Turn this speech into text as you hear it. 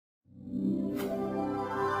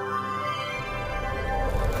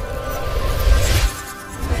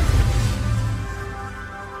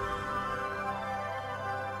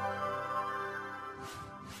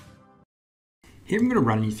Here I'm going to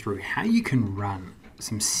run you through how you can run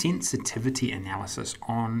some sensitivity analysis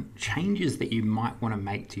on changes that you might want to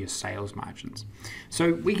make to your sales margins.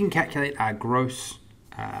 So we can calculate our gross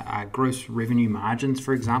revenue margins,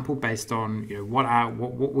 for example, based on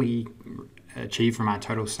what we achieve from our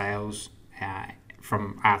total sales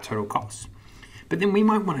from our total costs. But then we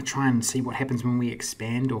might want to try and see what happens when we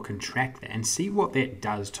expand or contract that and see what that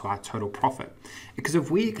does to our total profit. Because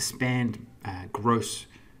if we expand gross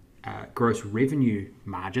revenue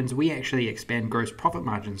margins, we actually expand gross profit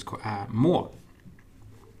margins more.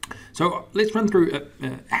 So let's run through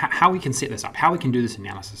how we can set this up, how we can do this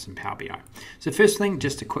analysis in Power BI. So first thing,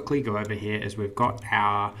 just to quickly go over here, is we've got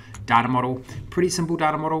our data model. Pretty simple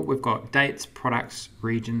data model. We've got dates, products,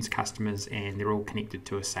 regions, customers, and they're all connected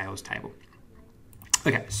to a sales table.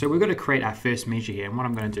 Okay, so we're going to create our first measure here, and what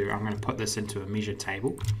I'm going to do, I'm going to put this into a measure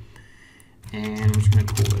table, and I'm just going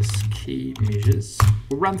to call this key measures.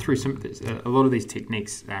 We'll run through a lot of these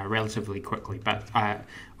techniques relatively quickly, but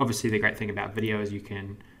obviously the great thing about video is you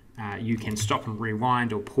can stop and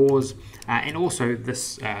rewind or pause, and also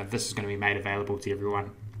this is going to be made available to everyone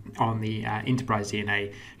on the Enterprise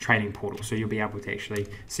DNA training portal, so you'll be able to actually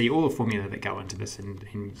see all the formula that go into this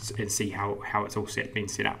and see how it's all been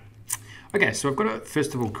set up. Okay, so I've got to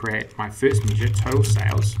first of all create my first measure, total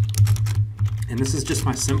sales. And this is just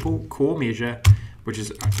my simple core measure, which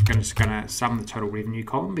is just going to sum the total revenue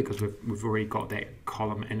column because we've already got that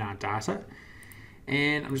column in our data.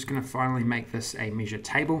 And I'm just going to finally make this a measure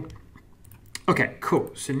table. Okay,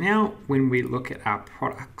 cool. So now when we look at our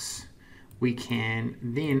products, we can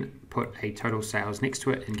then put a total sales next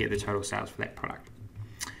to it and get the total sales for that product.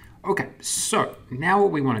 Okay, so now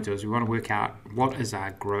what we want to do is we want to work out what is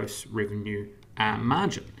our gross revenue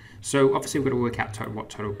margin. So obviously we're going to work out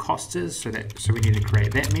what total cost is, so we need to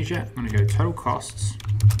create that measure. I'm going to go total costs.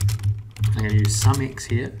 I'm going to use SumX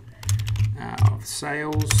here of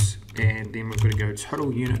sales, and then we're going to go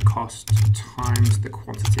total unit cost times the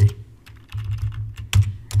quantity.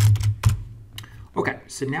 Okay,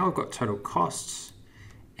 so now we've got total costs,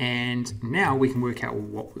 and now we can work out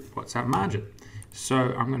what's our margin. So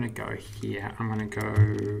I'm going to go here. I'm going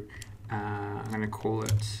to call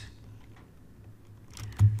it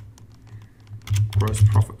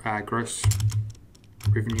gross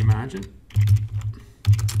revenue margin,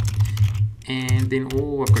 and then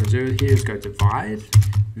all I've got to do here is go divide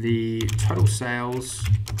the total sales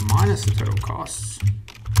minus the total costs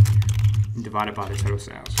and divide it by the total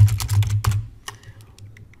sales.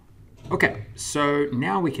 Okay, so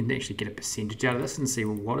now we can actually get a percentage out of this and see,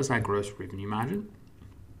 well, what is our gross revenue margin?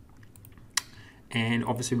 And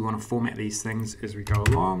obviously we want to format these things as we go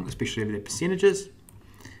along, especially over the percentages.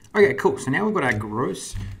 Okay, cool. So now we've got our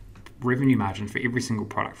gross revenue margin for every single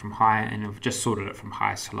product from higher, and I've just sorted it from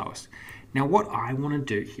highest to lowest. Now what I want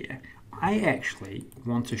to do here, I actually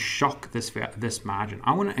want to shock this margin.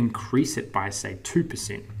 I want to increase it by, say,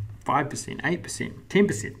 2%, 5%, 8%,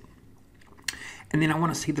 10%. And then I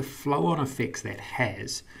want to see the flow-on effects that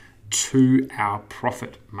has to our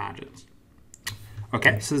profit margins.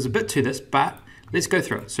 Okay, so there's a bit to this, but let's go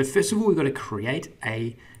through it. So first of all, we've got to create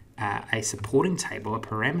a supporting table, a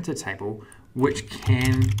parameter table, which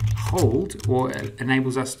can hold or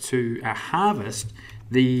enables us to harvest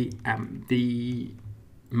the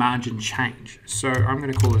margin change. So I'm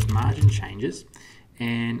going to call this margin changes,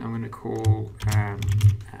 and I'm going to call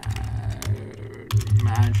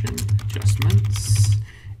margin adjustments,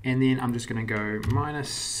 and then I'm just going to go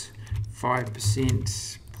minus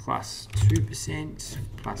 5% plus 2%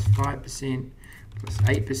 plus 5% plus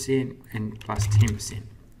 8% and plus 10%.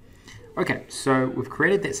 Okay, so we've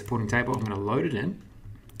created that supporting table. I'm going to load it in,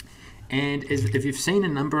 and if you've seen a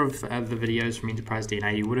number of the videos from Enterprise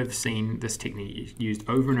DNA, you would have seen this technique used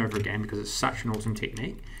over and over again because it's such an awesome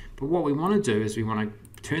technique. But what we want to do is we want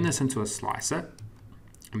to turn this into a slicer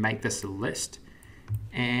and make this a list.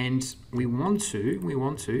 And we want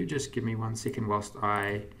to, just give me 1 second whilst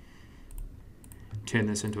I turn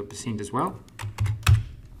this into a percent as well.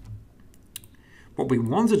 What we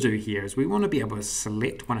want to do here is we want to be able to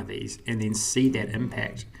select one of these and then see that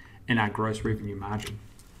impact in our gross revenue margin.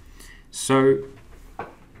 So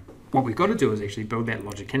what we've got to do is actually build that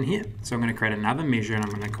logic in here. So I'm going to create another measure, and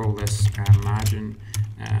I'm going to call this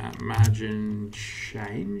margin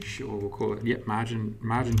change, or we'll call it,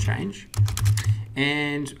 margin change.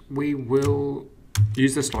 And we will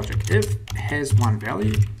use this logic. If has one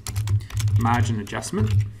value, margin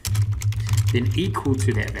adjustment, then equal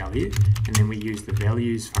to that value, and then we use the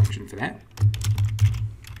values function for that.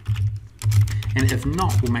 And if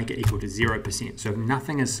not, we'll make it equal to 0%. So if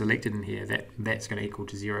nothing is selected in here, that's going to equal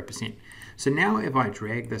to 0%. So now if I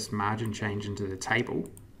drag this margin change into the table,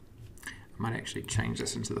 I'm might actually change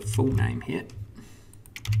this into the full name here.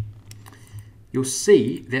 You'll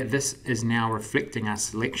see that this is now reflecting our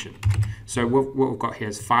selection. So what we've got here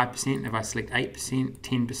is 5%. If I select 8%,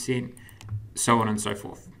 10%, so on and so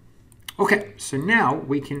forth. Okay, so now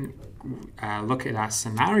we can look at our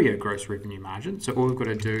scenario gross revenue margin. So all we've got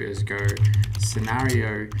to do is go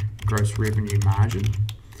scenario gross revenue margin,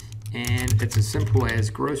 and it's as simple as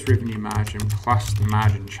gross revenue margin plus the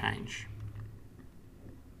margin change.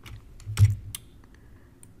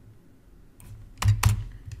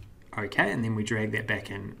 Okay, and then we drag that back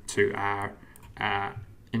into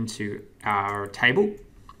our table,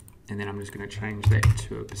 and then I'm just going to change that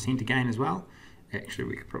to a percent again as well. Actually,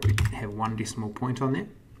 we could probably have 1 decimal point on that.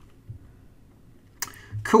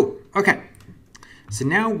 Cool. Okay, so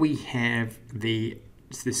now we have the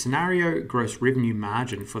scenario gross revenue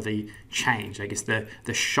margin for the change, I guess the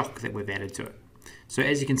shock that we've added to it. So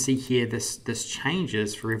as you can see here, this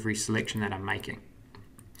changes for every selection that I'm making.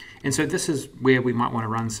 And so this is where we might want to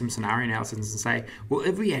run some scenario analysis and say, well,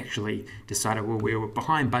 if we actually decided, well, we were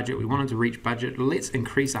behind budget, we wanted to reach budget, let's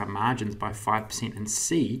increase our margins by 5% and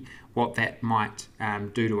see what that might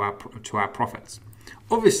do to our profits.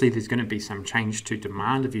 Obviously, there's going to be some change to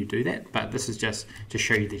demand if you do that, but this is just to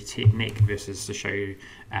show you the technique versus to show you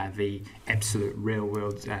the absolute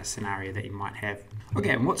real-world scenario that you might have.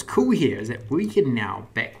 Okay, and what's cool here is that we can now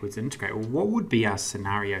backwards integrate. Well, what would be our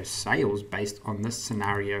scenario sales based on this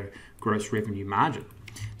scenario gross revenue margin?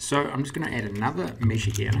 So I'm just going to add another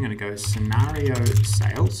measure here. I'm going to go scenario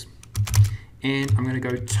sales, and I'm going to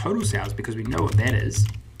go total sales because we know what that is.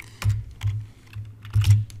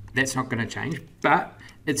 That's not going to change, but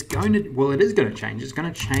it's going to, well, it is going to change. It's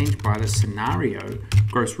going to change by the scenario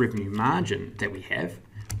gross revenue margin that we have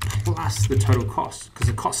plus the total costs, because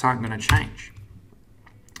the costs aren't going to change.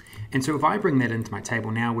 And so if I bring that into my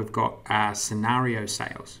table, now we've got our scenario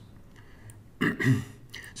sales.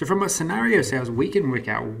 So from our scenario sales, we can work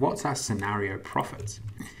out what's our scenario profits.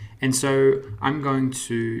 And so I'm going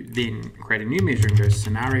to then create a new measure and go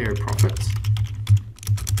scenario profits,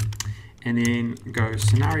 and then go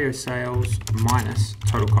scenario sales minus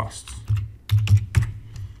total costs.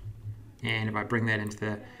 And if I bring that into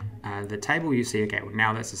the table, you see, okay, well,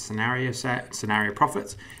 now that's a scenario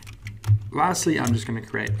profits. Lastly, I'm just going to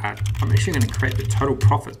create, I'm actually going to create the total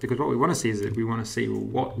profits, because what we want to see is that we want to see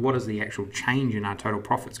what is the actual change in our total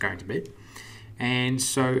profits going to be. And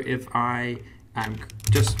so if I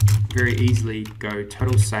just very easily go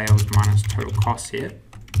total sales minus total costs here,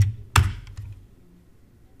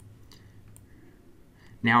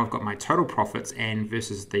 now I've got my total profits and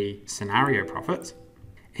versus the scenario profits.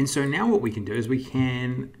 And so now what we can do is we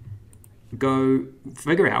can go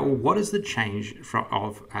figure out, well, what is the change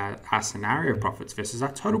of our scenario profits versus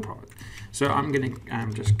our total profit. So I'm going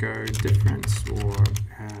to just go difference or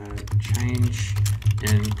change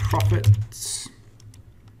in profits,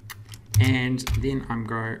 and then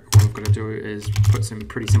what I've got to do is put some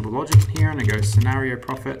pretty simple logic in here, and I go scenario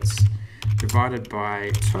profits divided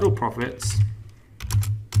by total profits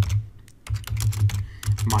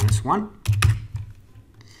minus 1.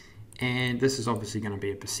 And this is obviously going to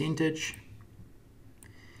be a percentage,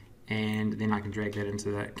 and then I can drag that into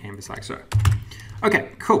the canvas like so. Okay,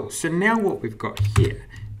 cool. So now what we've got here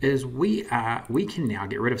is we can now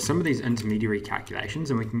get rid of some of these intermediary calculations,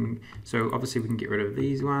 and so obviously we can get rid of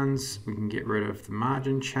these ones, we can get rid of the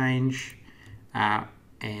margin change,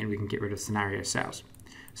 and we can get rid of scenario sales.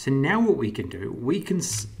 So now what we can do, we can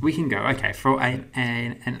go, okay, for a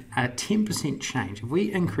 10% change, if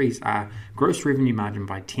we increase our gross revenue margin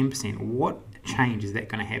by 10%, what change is that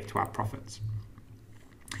going to have to our profits?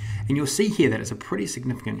 And you'll see here that it's a pretty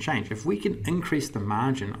significant change. If we can increase the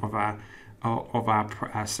margin of our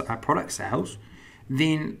product sales,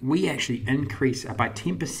 then we actually increase by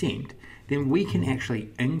 10%, then we can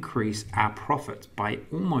actually increase our profits by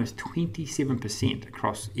almost 27%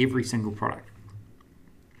 across every single product.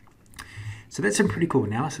 So that's some pretty cool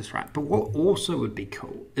analysis, right? But what also would be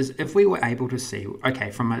cool is if we were able to see,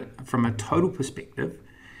 okay, from a total perspective,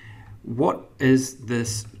 what is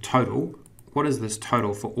this total? What is this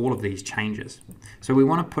total for all of these changes? So we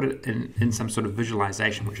want to put it in some sort of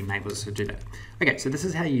visualization which enables us to do that. Okay, so this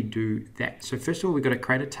is how you do that. So first of all, we've got to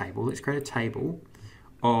create a table. Let's create a table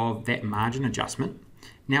of that margin adjustment.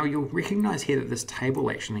 Now you'll recognize here that this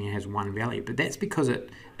table actually has one value, but that's because it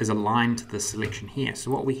is aligned to the selection here.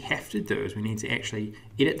 So what we have to do is we need to actually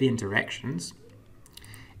edit the interactions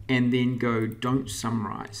and then go don't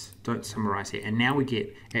summarize here. And now we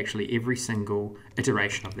get actually every single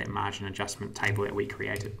iteration of that margin adjustment table that we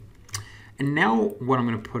created. And now what I'm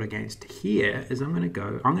going to put against here is I'm going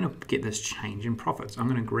to get this change in profits. I'm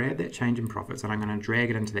going to grab that change in profits and I'm going to drag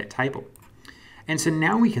it into that table. And so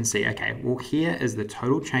now we can see, okay, well, here is the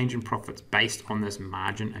total change in profits based on this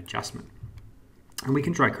margin adjustment. And we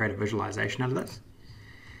can try create a visualization out of this.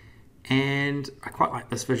 And I quite like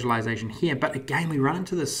this visualization here, but again, we run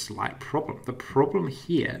into this slight problem. The problem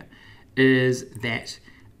here is that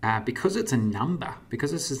because it's a number,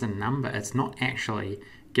 because this is a number, it's not actually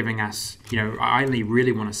giving us, I only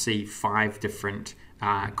really want to see 5 different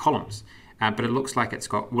columns. But it looks like it's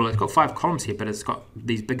got 5 columns here, but it's got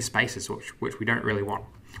these big spaces, which we don't really want,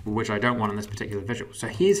 or which I don't want in this particular visual. So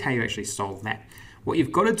here's how you actually solve that. What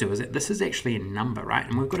you've got to do is that this is actually a number, right?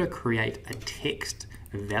 And we've got to create a text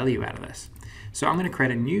value out of this. So I'm going to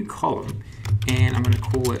create a new column, and I'm going to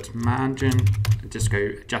call it margin, just go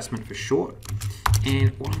adjustment for short.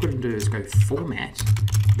 And what I'm going to do is go format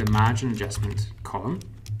the margin adjustment column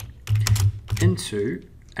into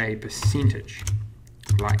a percentage,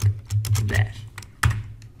 like that.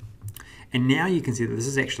 And now you can see that this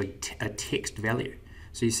is actually a text value.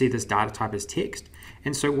 So you see this data type is text.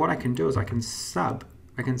 And so what I can do is I can sub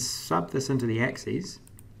this into the axes.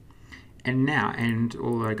 And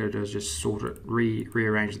all I got to do is just sort it,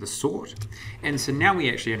 rearrange the sort. And so now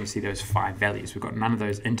we actually only see those 5 values. We've got none of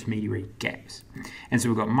those intermediary gaps. And so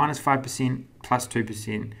we've got -5%,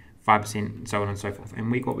 +2%, 5%, and so on and so forth.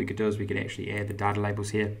 And what we could do is we could actually add the data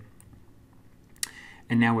labels here.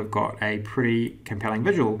 And now we've got a pretty compelling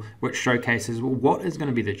visual which showcases, well, what is going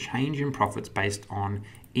to be the change in profits based on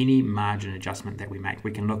any margin adjustment that we make.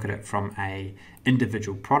 We can look at it from a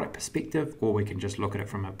individual product perspective, or we can just look at it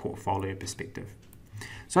from a portfolio perspective.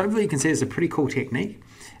 So hopefully you can see it's a pretty cool technique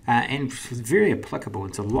and very applicable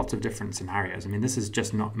into lots of different scenarios. I mean, this is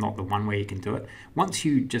just not the one way you can do it. Once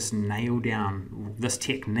you just nail down this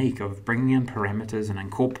technique of bringing in parameters and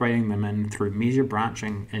incorporating them in through measure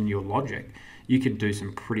branching in your logic, you could do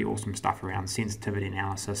some pretty awesome stuff around sensitivity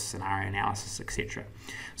analysis, scenario analysis, etc.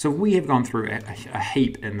 So we have gone through a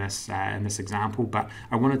heap in this example, but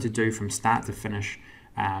I wanted to do from start to finish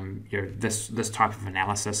this type of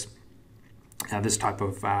analysis, this type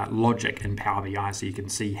of logic in Power BI, so you can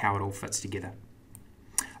see how it all fits together.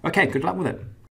 Okay, good luck with it.